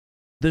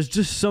There's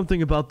just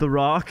something about The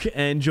Rock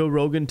and Joe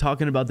Rogan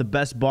talking about the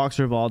best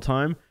boxer of all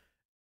time.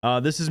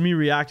 This is me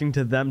reacting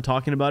to them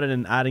talking about it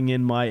and adding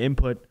in my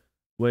input,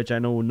 which I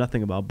know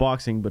nothing about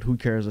boxing, but who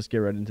cares? Let's get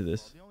right into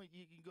this. You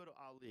can go to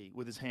Ali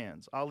with his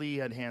hands. Ali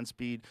had hand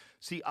speed.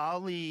 See,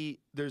 Ali,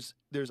 there's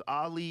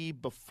Ali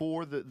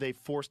before they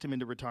forced him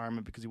into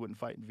retirement because he wouldn't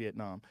fight in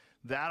Vietnam.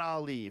 That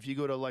Ali, if you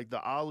go to like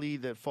the Ali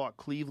that fought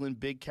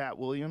Cleveland, Big Cat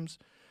Williams,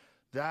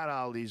 that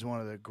Ali's one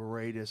of the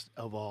greatest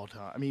of all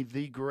time. I mean,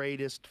 the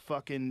greatest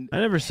fucking. I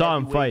never saw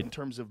him fight in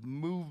terms of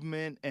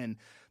movement, and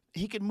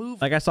he could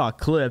move. Like I saw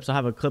clips. I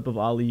have a clip of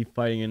Ali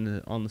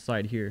fighting on the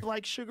side here.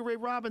 Like Sugar Ray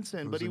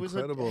Robinson, but he was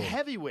incredible. a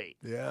heavyweight.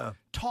 Yeah.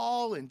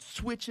 Tall and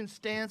switching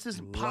stances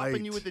and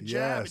popping you with the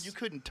jab, and you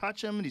couldn't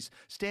touch him, and he's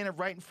standing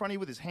right in front of you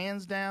with his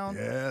hands down.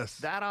 Yes.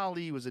 That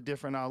Ali was a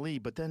different Ali,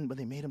 but then when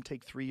they made him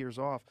take 3 years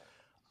off,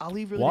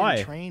 Ali really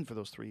didn't train for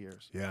those 3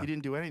 years. Yeah. He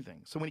didn't do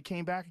anything. So when he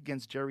came back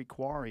against Jerry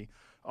Quarry,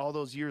 all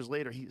those years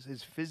later,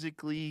 his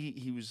physically,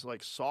 he was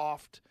like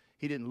soft.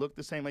 He didn't look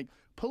the same. Like,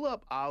 pull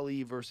up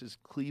Ali versus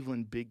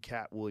Cleveland Big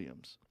Cat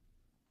Williams.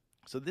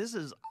 So this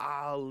is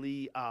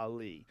Ali.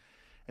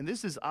 And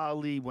this is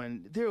Ali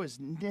when there was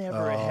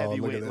never a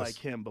heavyweight like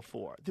him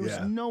before. There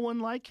was no one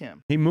like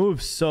him. He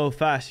moves so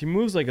fast. He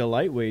moves like a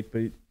lightweight,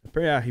 but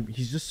yeah,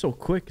 he's just so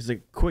quick. He's a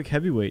quick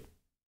heavyweight.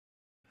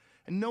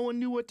 And no one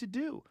knew what to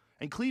do.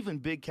 And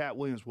Cleveland Big Cat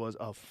Williams was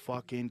a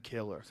fucking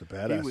killer. It's a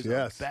badass, he was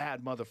a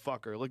bad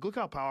motherfucker. Like, look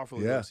how powerful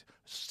he is.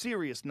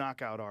 Serious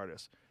knockout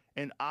artist.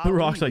 And Ali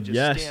Rock's would like,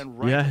 just stand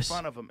right in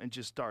front of him and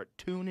just start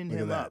tuning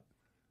him up.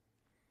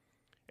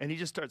 And he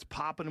just starts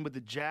popping him with the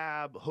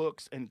jab,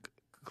 hooks, and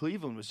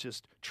Cleveland was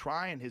just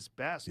trying his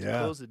best to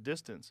close the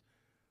distance.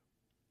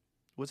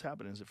 What's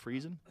happening? Is it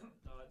freezing?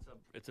 No,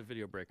 it's a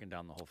video breaking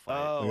down the whole fight.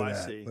 Oh, I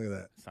see. Look at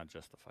that. It's not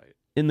just the fight.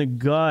 In the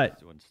gut.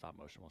 It's doing stop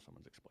motion while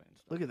someone's explaining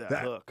stuff. Look at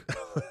that hook.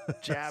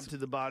 Jab to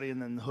the body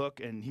and then the hook,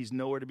 and he's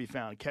nowhere to be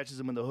found. Catches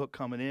him with the hook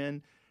coming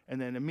in,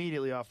 and then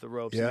immediately off the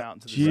ropes and out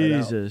into the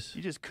Jesus. side.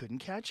 You just couldn't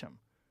catch him.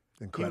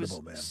 Incredible,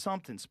 he was man.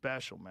 Something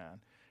special,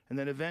 man. And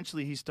then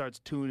eventually he starts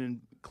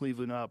tuning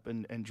Cleveland up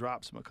and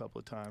drops him a couple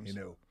of times. He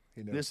knew.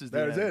 This is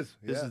the end.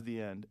 This is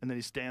the end. And then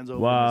he stands over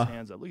with his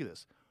hands up. Look at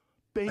this.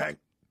 Bang. Bang.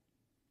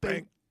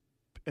 Bang.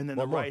 And then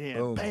the right hand.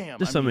 Boom. Bam.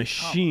 Just a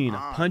machine,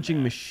 a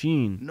punching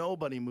machine.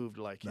 Nobody moved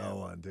like him. No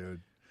one,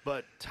 dude.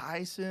 But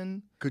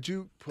Tyson. Could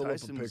you pull up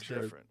a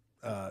picture?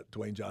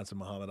 Dwayne Johnson,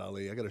 Muhammad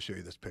Ali. I got to show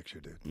you this picture,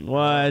 dude.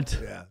 What?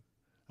 Yeah.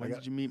 When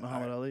did you meet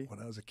Muhammad Ali?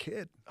 When I was a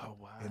kid. Oh,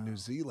 wow. In New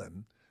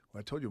Zealand. Well,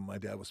 I told you my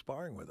dad was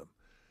sparring with him.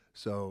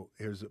 So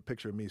here's a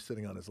picture of me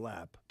sitting on his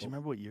lap. Do you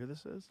remember what year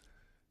this is?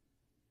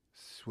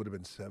 This would have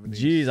been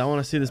 70s. Jeez, I want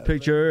to see this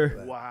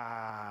picture.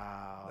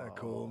 Wow. Isn't that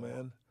cool,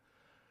 man?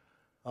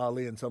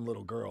 Ali and some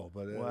little girl,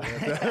 but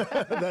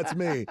that's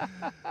me.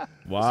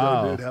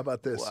 Wow. So, dude, how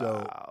about this?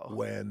 So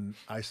when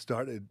I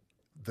started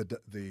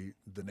the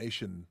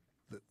nation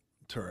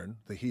turn,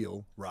 the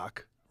heel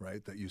rock,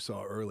 right, that you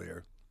saw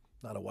earlier,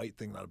 not a white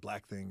thing, not a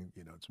black thing,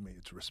 you know, it's me,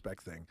 it's a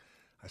respect thing.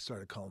 I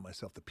started calling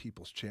myself the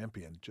people's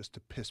champion just to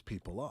piss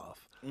people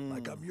off.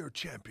 Like, I'm your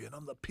champion,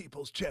 I'm the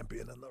people's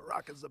champion, and The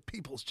Rock is the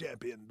people's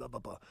champion, blah,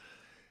 blah, blah.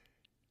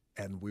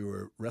 And we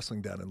were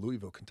wrestling down in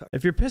Louisville, Kentucky.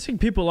 If you're pissing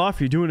people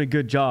off, you're doing a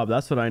good job.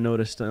 That's what I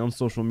noticed on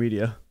social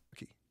media.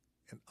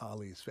 And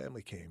Ali's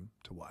family came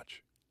to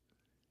watch.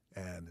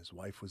 And his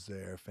wife was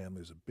there, family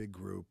was a big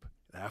group.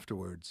 And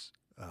afterwards,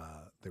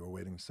 they were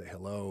waiting to say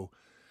hello.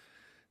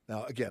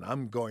 Now, again,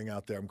 I'm going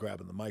out there, I'm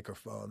grabbing the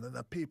microphone, and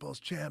the people's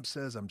champ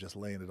says, I'm just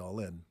laying it all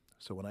in.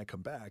 So when I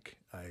come back,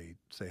 I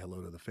say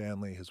hello to the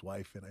family, his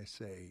wife, and I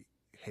say,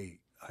 hey,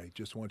 I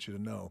just want you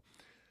to know,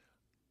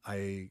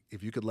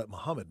 if you could let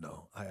Muhammad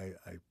know, I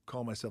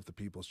call myself the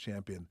people's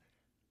champion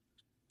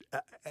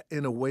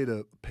in a way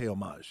to pay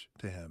homage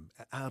to him,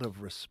 out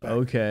of respect.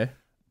 Okay.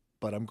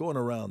 But I'm going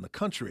around the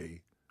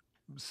country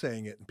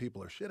saying it, and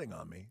people are shitting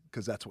on me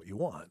because that's what you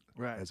want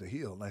as a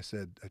heel. And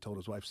I told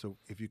his wife, so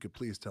if you could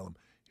please tell him,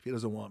 if he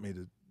doesn't want me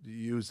to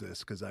use this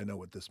because I know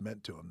what this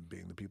meant to him,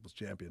 being the people's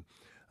champion,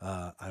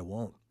 I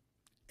won't.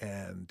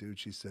 And, dude,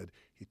 she said,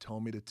 he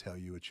told me to tell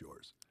you it's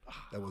yours.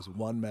 That was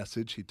one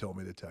message he told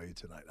me to tell you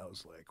tonight. I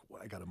was like,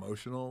 I got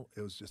emotional.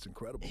 It was just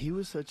incredible. He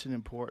was such an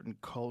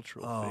important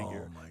cultural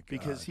figure. My God.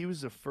 Because he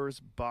was the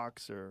first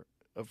boxer,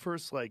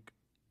 first, like,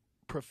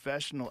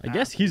 professional I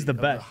guess he's the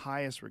athlete best. of the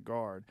highest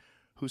regard,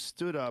 who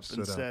stood up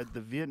and said,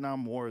 the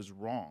Vietnam War is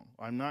wrong.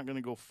 I'm not going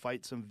to go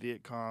fight some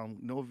Viet Cong.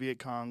 No Viet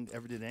Cong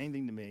ever did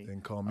anything to me.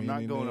 Didn't call me I'm not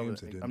any going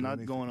names. over there. I'm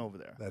not going over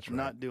there. That's I'm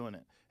not doing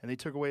it. And they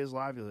took away his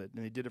livelihood,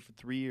 and they did it for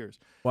 3 years.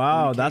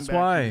 Wow, that's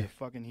why. He was a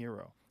fucking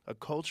hero, a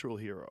cultural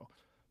hero.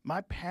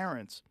 My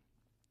parents,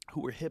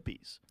 who were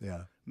hippies,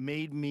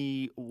 made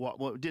me,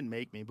 well, it didn't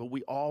make me, but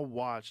we all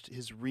watched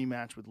his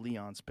rematch with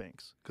Leon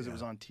Spinks because it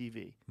was on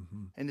TV.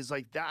 And it's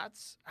like,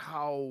 that's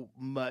how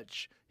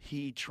much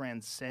he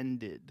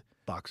transcended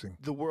boxing,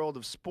 the world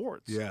of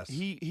sports. Yes.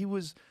 He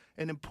was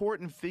an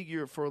important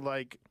figure for,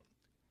 like,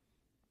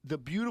 the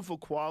beautiful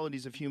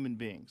qualities of human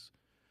beings.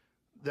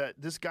 that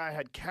this guy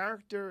had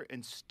character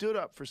and stood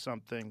up for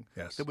something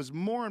Yes. that was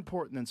more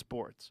important than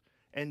sports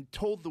and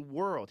told the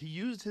world. He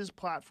used his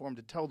platform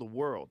to tell the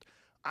world,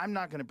 I'm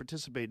not going to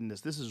participate in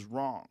this. This is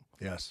wrong.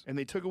 Yes. And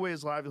they took away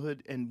his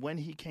livelihood. And when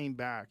he came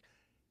back,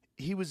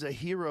 he was a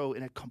hero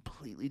in a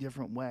completely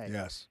different way.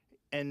 Yes.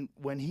 And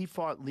when he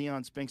fought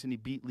Leon Spinks and he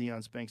beat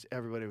Leon Spinks,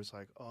 everybody was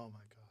like, oh, my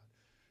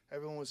God.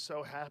 Everyone was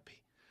so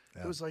happy.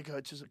 Yeah. It was like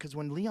just because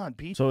when Leon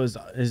beat So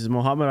is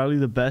Muhammad Ali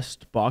the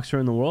best boxer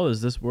in the world? Is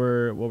this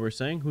what we're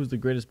saying? Who's the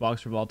greatest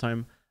boxer of all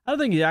time? I don't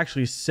think he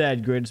actually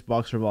said greatest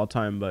boxer of all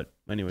time, but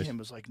anyways. him, it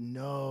was like,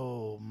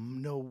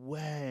 no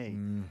way.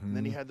 Mm-hmm. And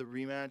then he had the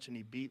rematch and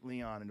he beat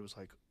Leon, and it was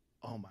like,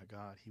 oh, my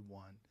God, he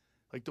won.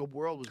 Like, the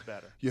world was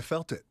better. You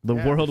felt it. The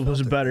Yeah, world You was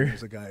felt it. better.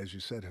 There's a guy, as you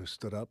said, who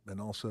stood up,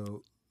 and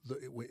also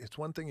it's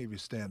one thing if you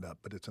stand up,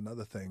 but it's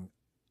another thing.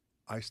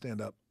 I stand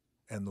up,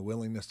 and the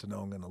willingness to know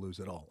I'm going to lose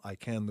it all. I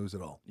can lose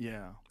it all,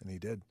 Yeah. and he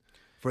did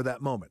for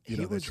that moment. You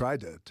He know, they was tried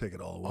to take it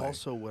all away.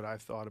 Also, what I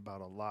thought about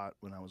a lot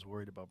when I was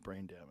worried about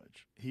brain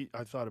damage.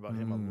 I thought about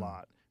him a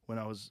lot when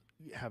I was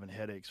having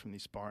headaches from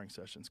these sparring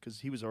sessions because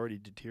he was already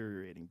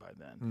deteriorating by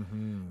then.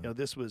 Mm-hmm. You know,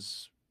 this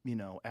was,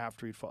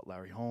 after he fought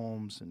Larry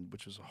Holmes, and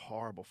which was a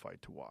horrible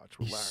fight to watch.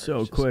 Where He's Larry so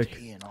was just quick.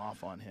 teeing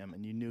off on him,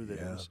 and you knew that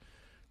Yeah.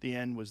 the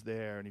end was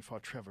there. And he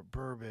fought Trevor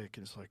Berbick, and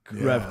it's like,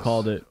 Yes. Rev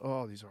called it.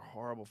 oh, these are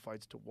horrible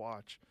fights to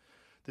watch.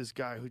 This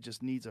guy who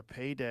just needs a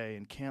payday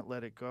and can't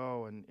let it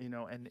go, and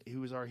and he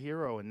was our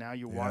hero, and now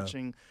you're Yeah.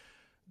 watching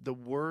the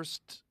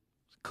worst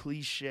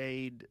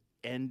cliched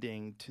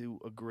ending to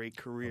a great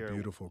career,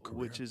 beautiful career.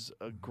 which is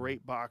a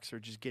great boxer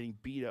just getting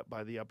beat up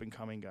by the up and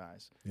coming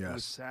guys. It was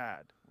Yes.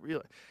 sad,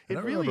 really. And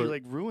It I really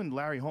remember- ruined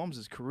Larry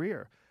Holmes'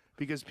 career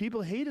because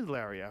people hated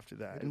Larry after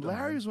that, and Hated him,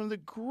 Larry man. was one of the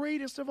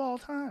greatest of all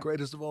time.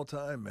 Greatest of all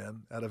time,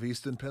 man, out of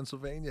Easton,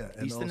 Pennsylvania.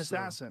 And Easton also-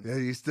 Assassin. Yeah,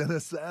 Easton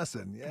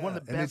Assassin. Yeah. One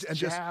of the And best and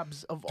just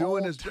jabs of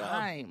doing all his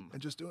time. job.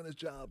 And just doing his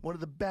job. One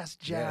of the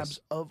best jabs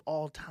of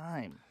all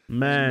time.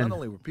 Man. Not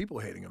only were people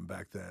hating him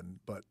back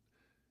then, but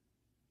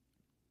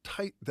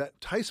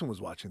Tyson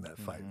was watching that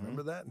fight.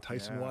 Remember that? And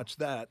Tyson Yeah. watched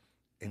that,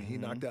 and he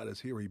knocked out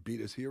his hero. He beat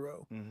his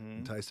hero.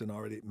 And Tyson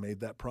already made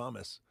that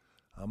promise.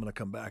 I'm going to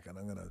come back, and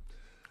I'm going to.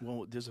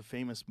 Well, there's a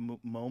famous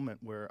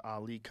moment where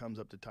Ali comes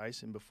up to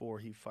Tyson before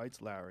he fights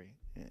Larry,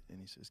 and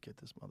he says, "Get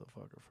this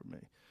motherfucker for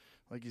me."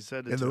 Like you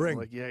said, In the ring.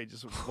 Like, yeah, he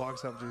just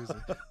walks up to him and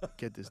says,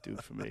 "Get this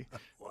dude for me."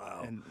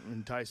 Wow.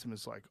 And Tyson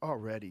was like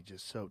already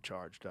just so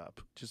charged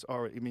up, just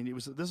already. I mean,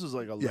 this was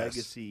like a Yes.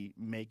 legacy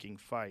making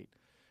fight.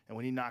 And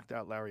when he knocked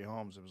out Larry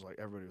Holmes, it was like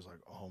everybody was like,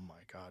 "Oh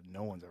my God,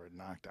 no one's ever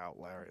knocked out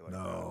Larry like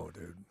No,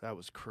 dude. that." That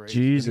was crazy.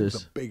 And he was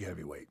Jesus. a big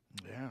heavyweight.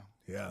 Yeah.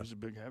 Yeah. He was a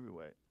big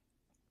heavyweight.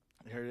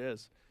 Here it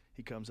is.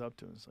 He comes up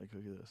to him. It's like,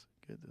 look at this.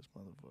 Get this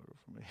motherfucker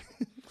for me.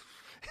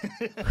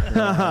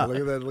 Look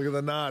at that. Look at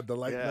the nod, the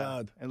light Yeah.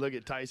 nod. And look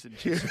at Tyson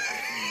just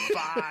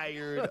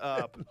fired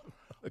up.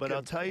 But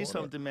I'll tell you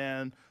something,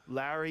 man.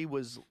 Larry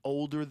was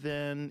older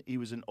then. He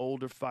was an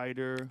older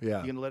fighter. Yeah.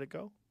 You going to let it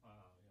go?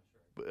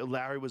 But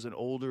Larry was an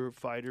older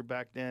fighter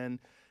back then.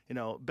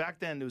 Back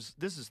then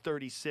this is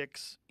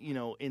 36,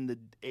 in the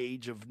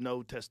age of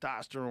no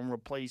testosterone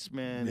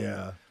replacement.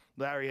 Yeah. And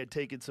Larry had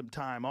taken some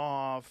time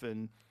off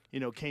and,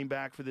 came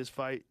back for this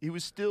fight. He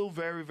was still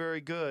very, very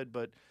good,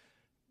 but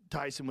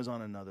Tyson was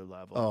on another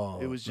level. Oh,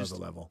 it was just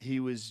another level. He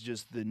was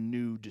just the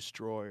new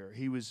destroyer.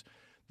 He was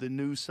the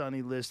new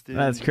Sonny Liston.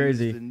 That's He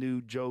crazy. was the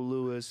new Joe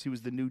Lewis. He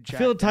was the new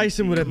Jack I feel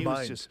Tyson Dempsey. would have He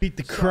was just beat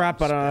the so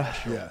crap out of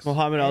special. Yes.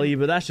 Muhammad And Ali,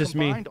 but that's just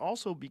me. combined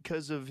also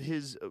because of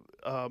his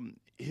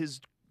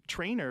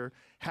trainer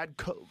had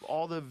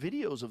all the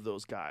videos of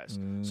those guys.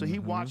 So he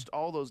watched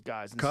all those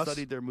guys and Cuss?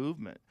 studied their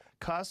movement.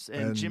 Cuss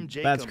and Jim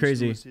Jacobs. That's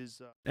crazy. Who was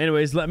his,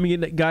 Anyways, let me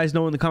guys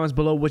know in the comments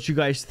below what you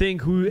guys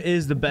think. Who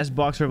is the best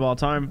boxer of all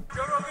time?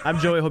 I'm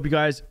Joey. Hope you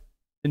guys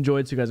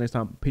enjoyed. See you guys next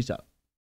time. Peace out.